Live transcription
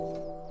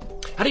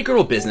How do you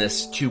grow a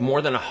business to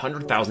more than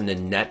 $100,000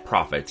 in net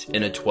profits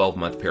in a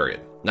 12-month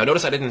period? Now,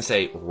 notice I didn't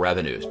say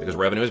revenues, because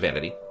revenue is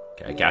vanity.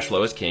 Okay, cash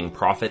flow is king.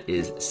 Profit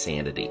is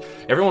sanity.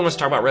 Everyone wants to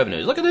talk about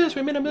revenues. Look at this.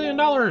 We made $1 million.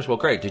 Well,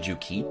 great. Did you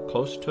keep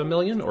close to $1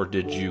 million, or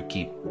did you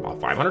keep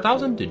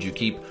 500,000? Did you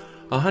keep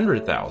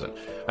 100,000?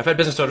 I've had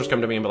business owners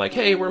come to me and be like,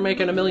 hey, we're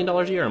making $1 million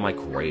a year. I'm like,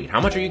 great. How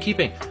much are you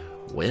keeping?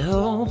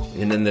 Well,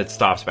 and then it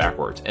stops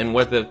backwards. And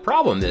what the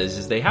problem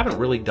is they haven't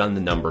really done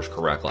the numbers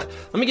correctly.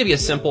 Let me give you a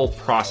simple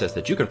process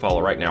that you can follow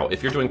right now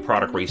if you're doing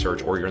product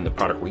research or you're in the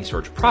product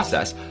research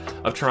process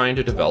of trying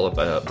to develop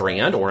a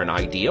brand or an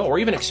idea or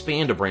even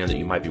expand a brand that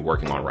you might be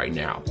working on right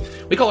now.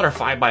 We call it our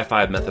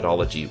 5x5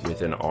 methodology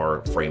within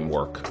our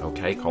framework,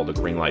 okay, called the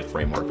Green Light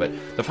Framework. But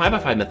the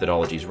 5x5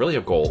 methodology is really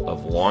a goal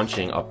of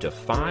launching up to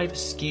 5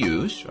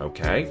 SKUs,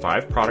 okay,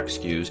 5 product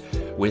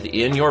SKUs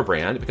within your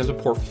brand. It becomes a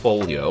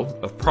portfolio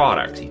of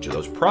products. Each of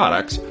those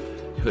products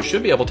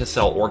should be able to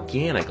sell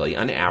organically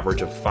an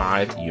average of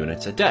 5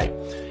 units a day.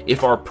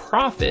 If our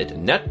profit,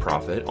 net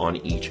profit on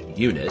each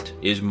unit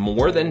is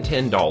more than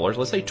 $10,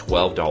 let's say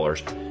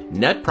 $12,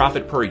 net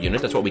profit per unit,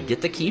 that's what we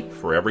get to keep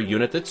for every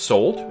unit that's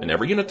sold, and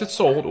every unit that's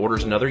sold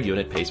orders another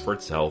unit, pays for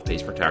itself,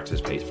 pays for taxes,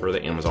 pays for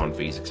the Amazon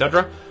fees,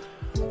 etc.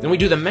 Then we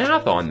do the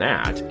math on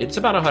that, it's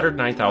about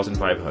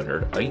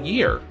 $109,500 a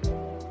year.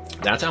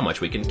 That's how much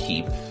we can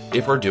keep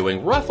if we're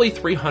doing roughly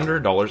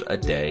 $300 a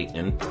day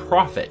in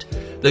profit.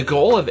 The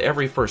goal of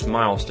every first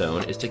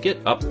milestone is to get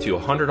up to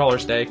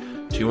 $100 a day,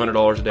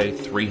 $200 a day,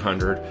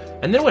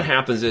 $300. And then what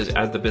happens is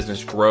as the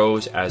business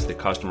grows, as the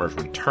customers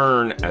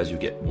return, as you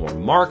get more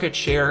market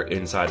share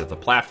inside of the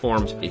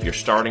platforms, if you're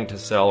starting to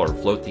sell or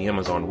float the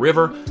Amazon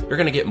river, you're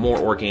going to get more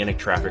organic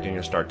traffic and you're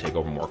going to start to take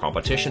over more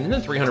competition. And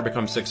then 300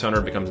 becomes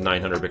 600, becomes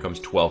 900, becomes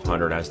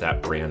 1200 as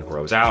that brand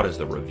grows out, as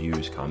the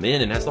reviews come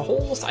in, and as the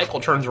whole cycle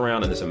turns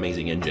around in this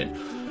amazing engine.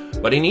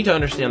 But you need to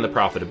understand the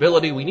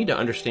profitability. We need to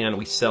understand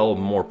we sell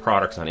more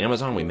products on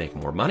Amazon, we make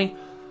more money.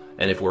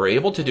 And if we're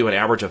able to do an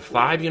average of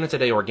 5 units a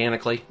day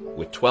organically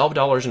with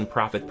 $12 in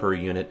profit per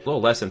unit, a little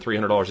less than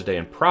 $300 a day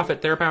in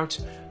profit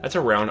thereabouts, that's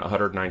around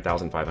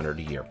 $109,500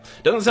 a year.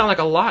 Doesn't sound like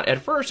a lot at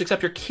first,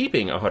 except you're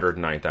keeping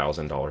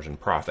 $109,000 in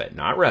profit,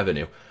 not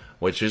revenue,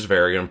 which is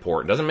very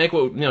important.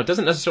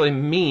 Doesn't necessarily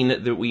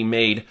mean that we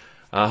made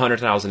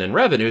 $100,000 in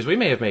revenues. We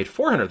may have made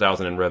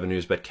 $400,000 in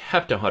revenues, but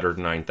kept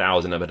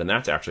 $109,000 of it, and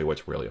that's actually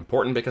what's really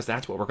important because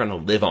that's what we're going to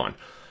live on.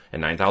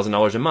 And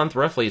 $9,000 a month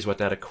roughly is what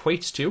that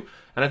equates to.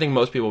 And I think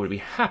most people would be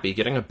happy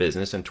getting a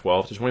business in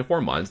 12 to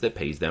 24 months that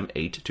pays them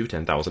 $8,000 to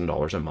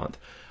 $10,000 a month.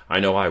 I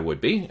know I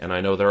would be, and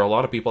I know there are a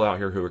lot of people out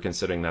here who are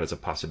considering that as a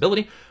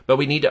possibility, but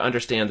we need to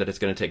understand that it's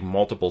going to take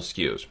multiple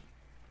SKUs.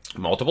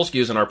 Multiple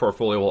SKUs in our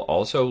portfolio will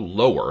also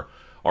lower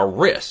our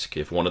risk.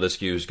 If one of the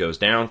SKUs goes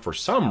down for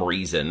some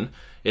reason,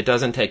 it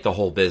doesn't take the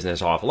whole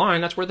business offline.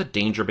 That's where the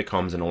danger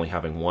becomes in only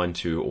having 1,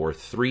 2, or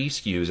 3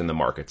 SKUs in the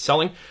market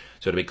selling.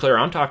 So to be clear,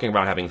 I'm talking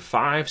about having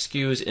 5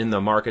 SKUs in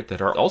the market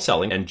that are all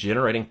selling and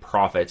generating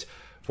profits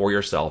for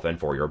yourself and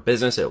for your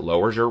business. It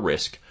lowers your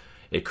risk.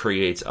 It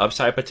creates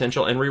upside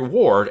potential and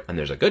reward, and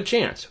there's a good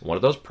chance one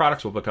of those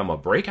products will become a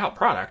breakout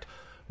product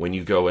when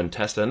you go and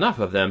test enough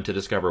of them to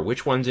discover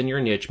which ones in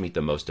your niche meet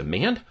the most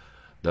demand,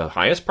 the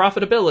highest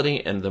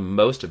profitability, and the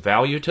most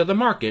value to the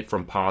market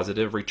from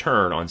positive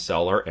return on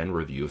seller and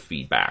review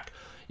feedback.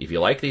 If you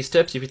like these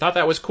tips, if you thought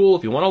that was cool,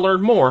 if you want to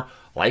learn more,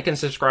 like and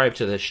subscribe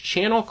to this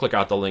channel. Click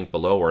out the link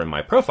below or in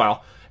my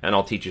profile, and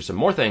I'll teach you some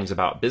more things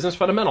about business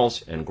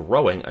fundamentals and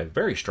growing a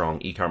very strong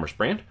e-commerce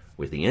brand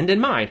with the end in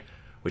mind,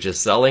 which is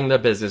selling the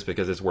business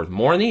because it's worth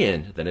more in the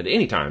end than at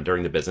any time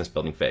during the business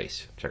building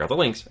phase. Check out the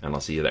links, and I'll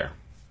see you there.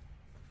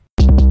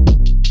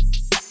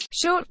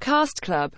 Shortcast Club.